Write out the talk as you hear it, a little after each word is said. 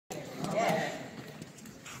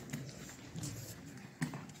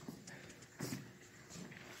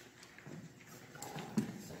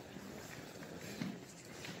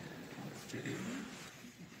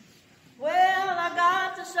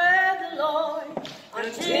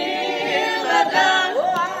until I die.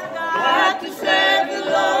 Got to serve the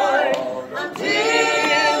Lord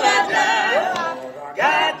until I die.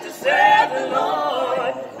 Got to serve the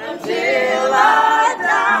Lord until I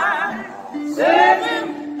die. Serve Him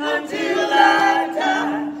until I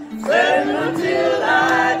die. Serve Him until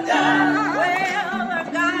I die. Well, I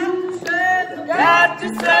got to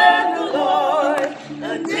serve the Lord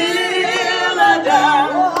until I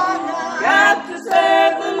die. Got to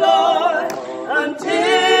serve the Lord until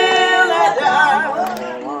I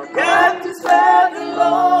die. Got to serve the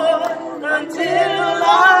Lord until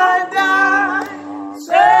I die.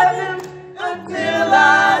 Serve Him until I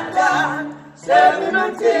die. Serve Him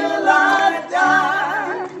until I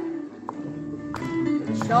die.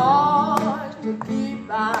 Charge to keep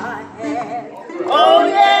my head. Oh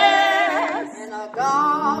yes. And a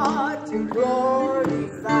God to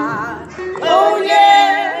glorify. Oh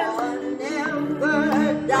yes. A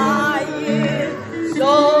never dying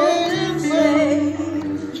soul saved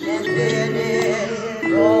and headed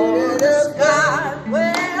for the sky.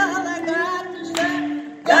 Well, I got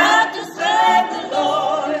to serve the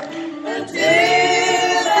Lord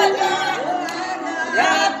until I die.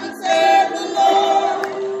 Got to serve the Lord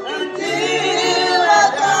until I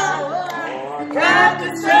die. Got to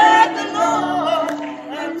serve the Lord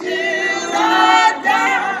until I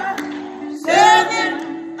die. Serve Him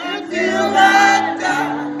until I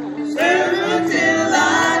die. Serve Him until I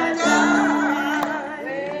die.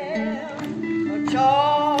 A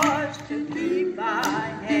charge to keep my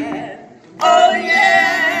hand. Oh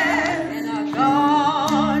yes. And a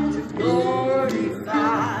God to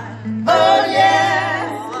glorify. Oh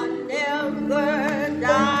yes. A never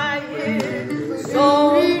dying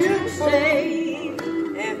soul to save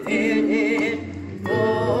and headed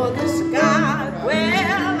for the sky.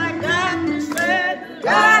 Well, I got to serve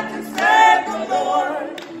the Lord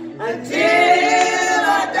until I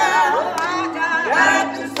die. Got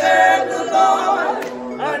to serve the Lord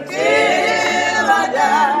until I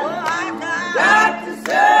die. Got to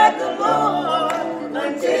serve the Lord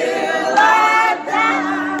until I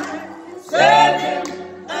die. Serve Him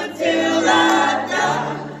until I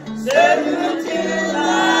die. Serve Him until I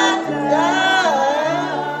die.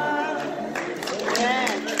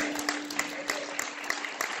 Amen.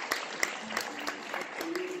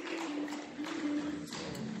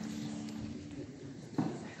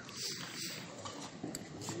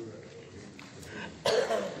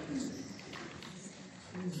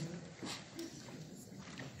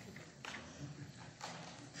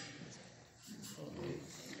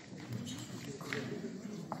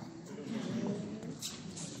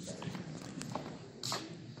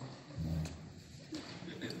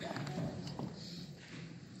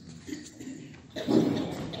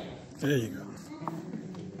 There you go.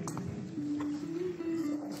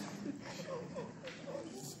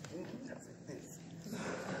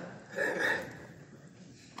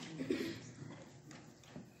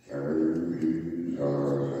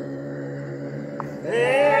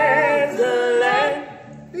 There's a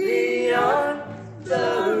land beyond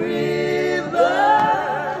the river,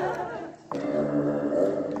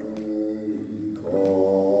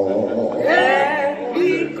 and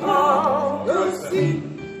we call the sea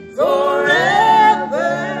forever,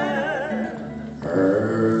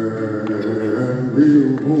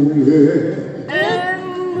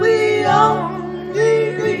 and we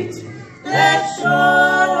only reach that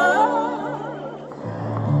shore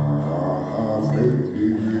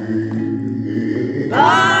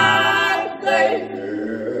by faith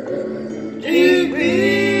to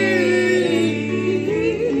believe.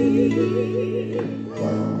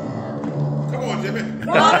 Come on, Jimmy.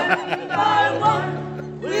 One by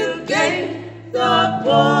one we'll gain the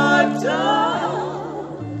portal.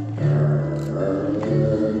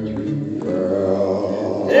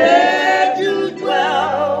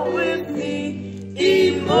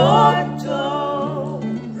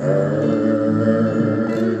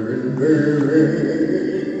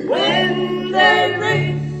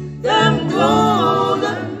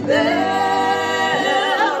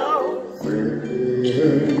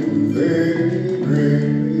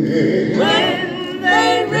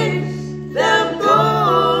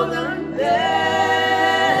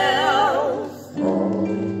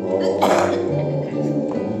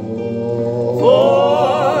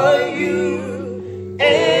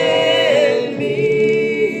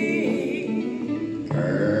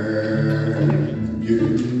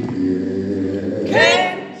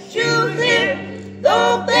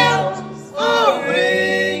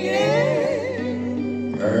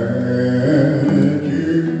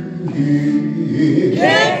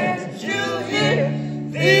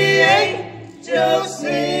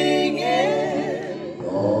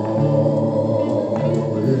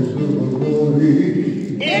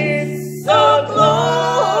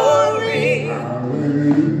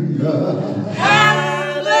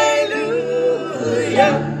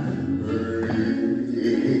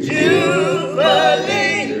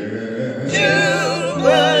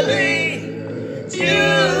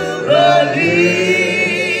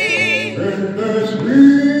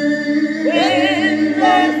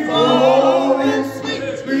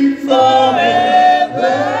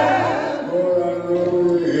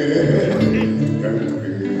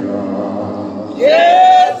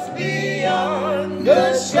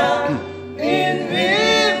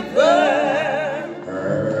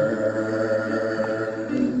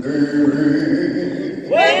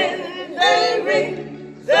 when they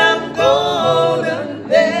ring them golden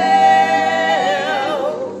bells,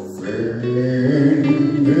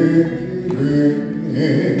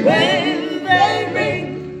 when they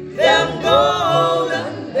ring them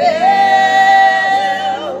golden bells,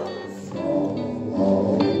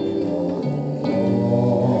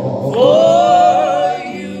 for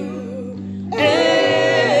you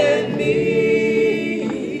and me.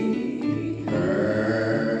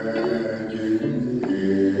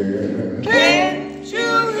 Can't you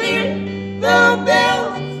hear the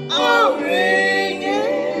bells are ringing?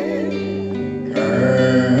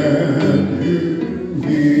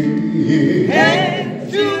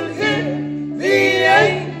 Can't you hear the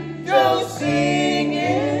angels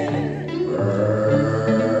singing?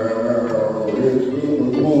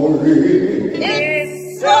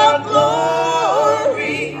 It's a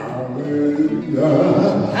glory,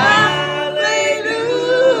 hallelujah,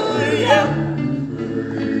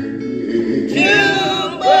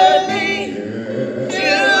 jubilee,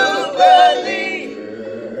 jubilee,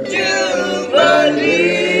 jubilee.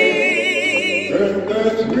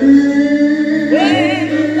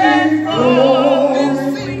 When that falls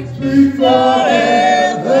sweet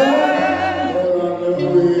forever,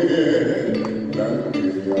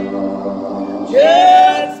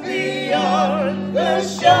 just beyond the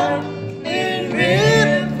shining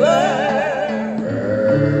river,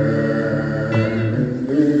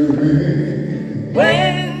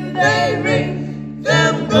 when they ring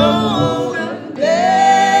them golden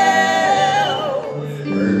bells,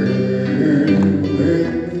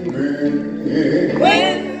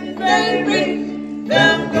 when they ring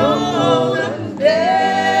them golden bells,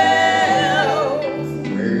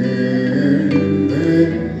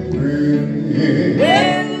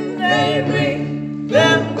 when they ring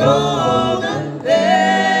them golden bells,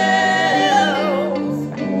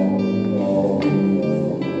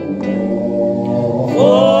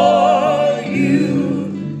 for you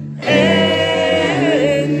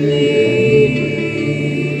and me.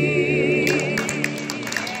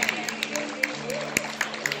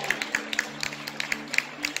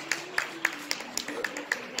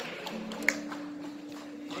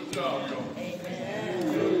 Good job, Joe.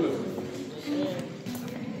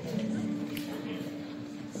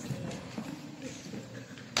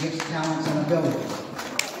 Gifts, talents, and abilities.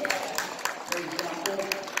 Praise God.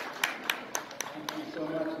 Thank you so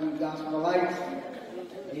much, New Gospel Lights.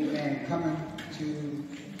 Amen. Coming to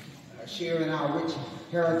share in our rich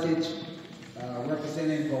heritage,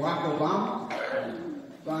 representing Barack Obama,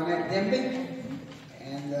 Garnet Alumni,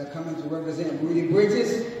 and coming to represent Rudy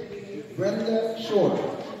Bridges, Brenda Shorter.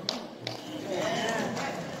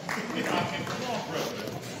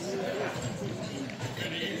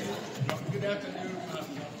 Good afternoon,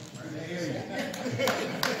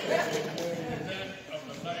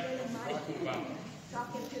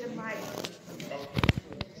 Talking to the mic.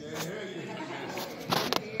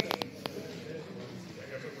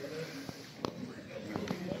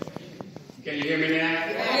 Can you hear me now?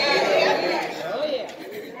 Oh, yeah.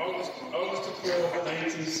 August 12,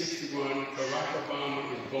 1961, Barack Obama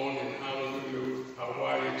was born in Honolulu,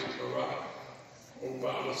 Hawaii, to Barack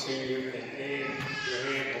Obama Sr. and Anne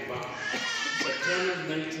Obama. September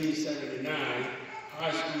 1979,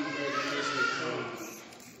 high school graduation from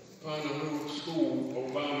Honolulu School,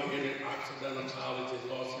 Obama entered Occidental College in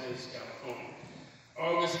Los Angeles, California.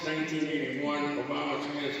 August 1981, Obama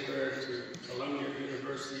transferred to Columbia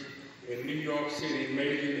University in New York City,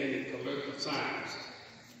 majoring in political science.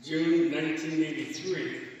 June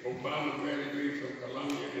 1983, Obama graduated from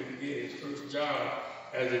Columbia and began his first job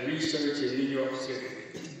as a researcher in New York City.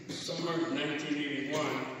 Summer 1981,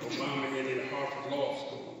 Obama entered Harvard Law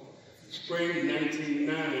School. Spring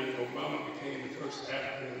 1990, Obama became the first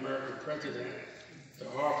African-American president to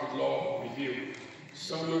Harvard Law Review.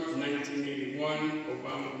 Summer 1981,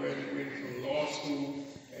 Obama graduated from law school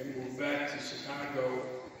and moved back to Chicago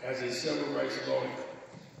as a civil rights lawyer.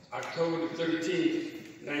 October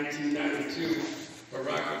 13, 1992,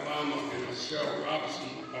 Barack Obama and Michelle Robinson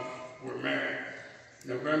were married.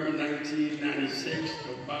 November 1996,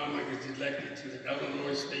 Obama is elected to the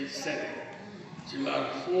Illinois State Senate. July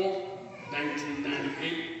 4,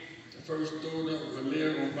 1998, the first daughter of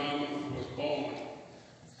Malia Obama was born.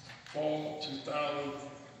 Fall 2000,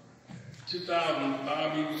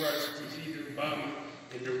 Bobby Rush defeated Obama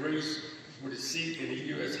in the race for the seat in the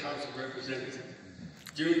U.S. House of Representatives.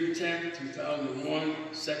 June 10, 2001,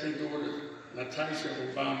 second daughter, Natasha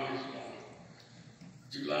Obama, is born.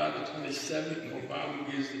 July the 27th, Obama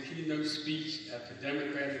gives the keynote speech at the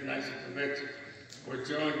Democratic National Convention, where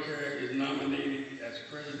John Kerry is nominated as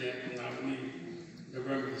president nominee.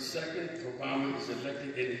 November the 2nd, Obama is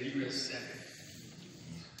elected in the U.S. Senate.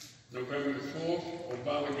 November the 4th,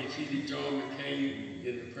 Obama defeated John McCain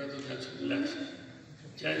in the presidential election.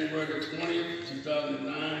 January the 20th,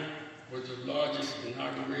 2009 was the largest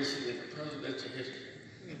inauguration in the presidential history.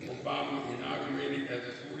 Obama inaugurated as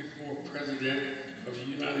the 44th President of the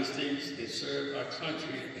United States and served our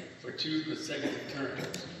country for 2 consecutive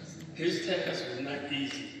terms. His task was not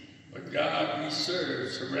easy, but God we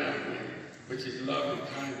serve surrounded him with his love and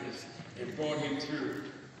kindness and brought him through.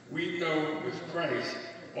 We know with Christ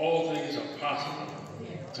all things are possible.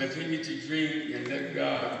 Continue to dream and let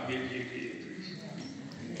God give you the increase.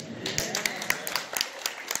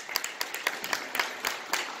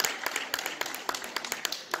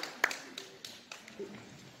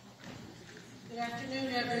 Good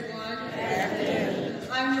afternoon, everyone. Good afternoon.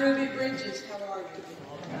 I'm Ruby Bridges. How are you?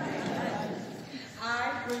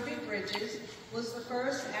 I, Ruby Bridges, was the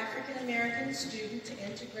first African-American student to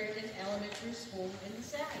integrate an elementary school in the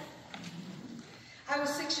South. I was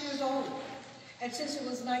 6 years old, and since it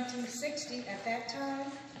was 1960 at that time,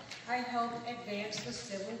 I helped advance the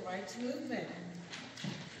civil rights movement.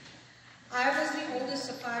 I was the oldest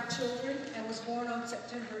of 5 children and was born on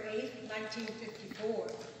September 8, 1954.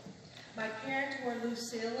 My parents were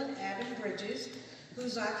Lucille and Abby Bridges,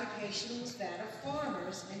 whose occupation was that of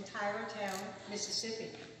farmers in Tylertown, Mississippi.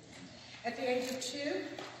 At the age of 2,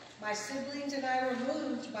 my siblings and I were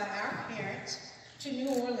moved by our parents to New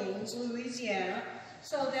Orleans, Louisiana,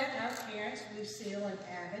 so that our parents, Lucille and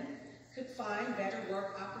Abby, could find better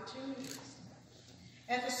work opportunities.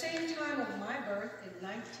 At the same time of my birth in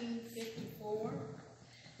 1954,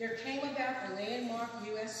 there came about a landmark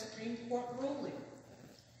U.S. Supreme Court ruling.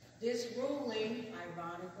 This ruling,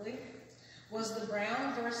 ironically, was the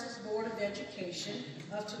Brown versus Board of Education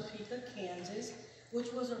of Topeka, Kansas,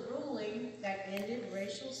 which was a ruling that ended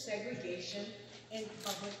racial segregation in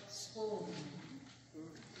public schools.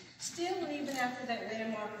 Still, and even after that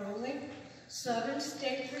landmark ruling, Southern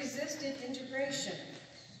states resisted integration.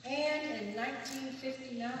 And in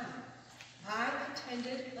 1959, I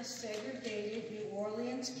attended a segregated New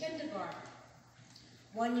Orleans kindergarten.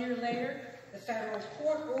 1 year later, the federal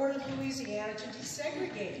court ordered Louisiana to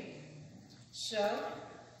desegregate. So,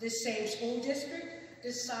 this same school district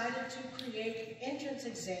decided to create entrance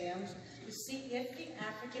exams to see if the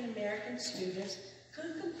African-American students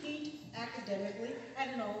could compete academically at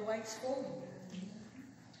an all-white school.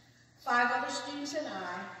 5 other students and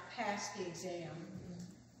I passed the exam.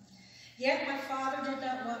 Yet my father did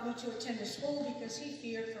not want me to attend the school because he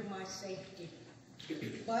feared for my safety.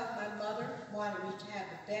 But my mother wanted me to have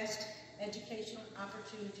the best educational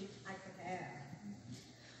opportunity I could have.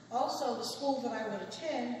 Also, the school that I would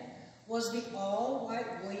attend was the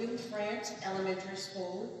all-white William France Elementary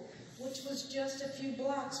School, which was just a few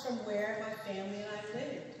blocks from where my family and I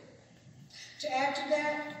lived. To add to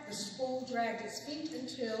that, the school dragged its feet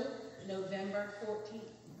until November 14th.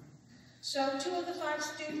 So 2 of the 5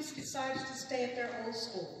 students decided to stay at their old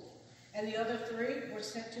school, and the other 3 were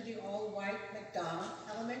sent to the all-white McDonald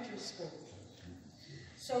Elementary School.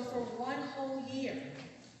 So for 1 whole year,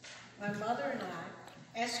 my mother and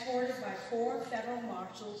I, escorted by 4 federal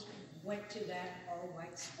marshals, went to that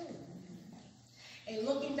all-white school. And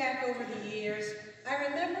looking back over the years, I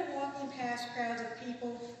remember walking past crowds of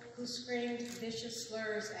people who screamed vicious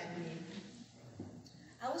slurs at me.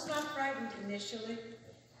 I was not frightened initially,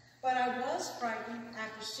 but I was frightened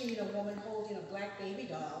after seeing a woman holding a black baby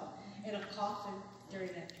doll in a coffin during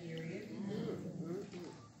that period.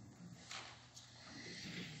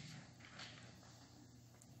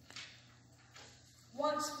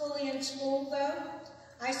 Once fully in school, though,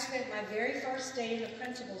 I spent my very first day in the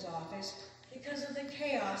principal's office because of the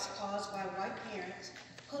chaos caused by white parents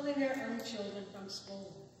pulling their own children from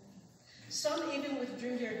school. Some even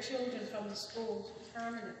withdrew their children from the schools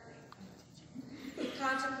permanently.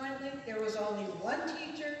 Consequently, there was only one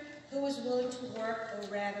teacher who was willing to work, or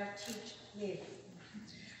rather teach me.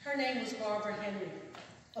 Her name was Barbara Henry,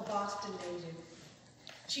 a Boston native.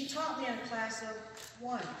 She taught me in a class of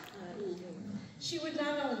 1. She would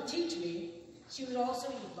not only teach me, she would also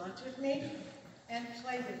eat lunch with me and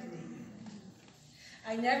play with me.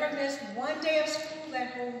 I never missed one day of school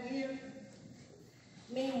that whole year.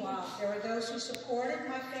 Meanwhile, there were those who supported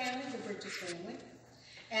my family, the Bridges family,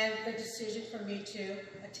 and the decision for me to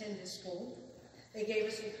attend this school. They gave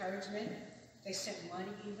us encouragement. They sent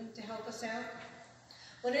money even to help us out.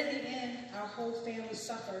 But in the end, our whole family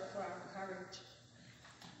suffered for our courage.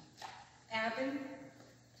 Abby,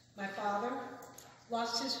 my father,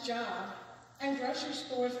 lost his job, and grocery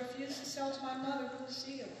stores refused to sell to my mother,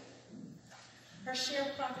 Lucille. Her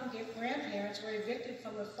sharecropping grandparents were evicted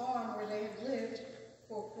from the farm where they had lived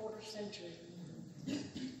for a quarter century.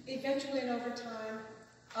 Eventually and over time,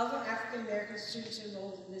 other African American students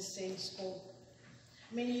enrolled in this same school.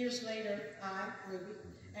 Many years later, I, Ruby,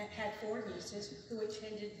 had 4 nieces who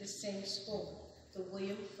attended the same school, the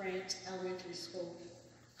William France Elementary School.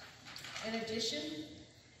 In addition,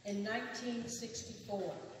 in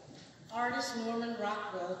 1964, artist Norman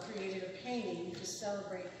Rockwell created a painting to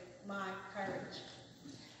celebrate my courage.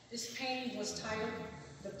 This painting was titled,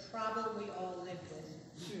 "The Problem We All Live With."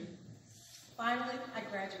 Finally, I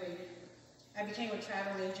graduated. I became a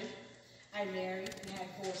travel agent. I married and had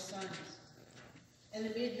 4 sons. In the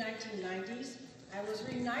mid-1990s, I was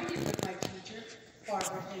reunited with my teacher,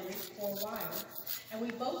 Barbara Henry, for a while, and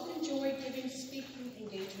we both enjoyed giving speaking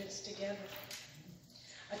engagements together.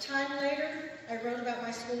 A time later, I wrote about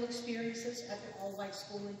my school experiences at the all-white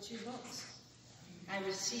school in 2 books. I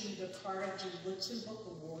received a Carter G. Woodson Book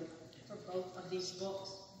Award for both of these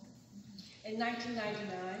books. In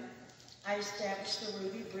 1999, I established the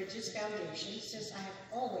Ruby Bridges Foundation since I have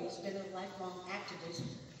always been a lifelong activist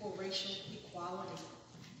for racial equality.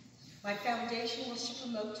 My foundation was to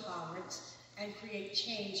promote tolerance and create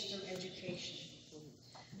change through education.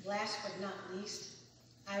 Last but not least,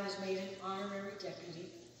 I was made an honorary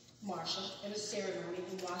deputy marshal in a ceremony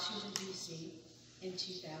in Washington, D.C. in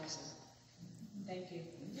 2000. Thank you.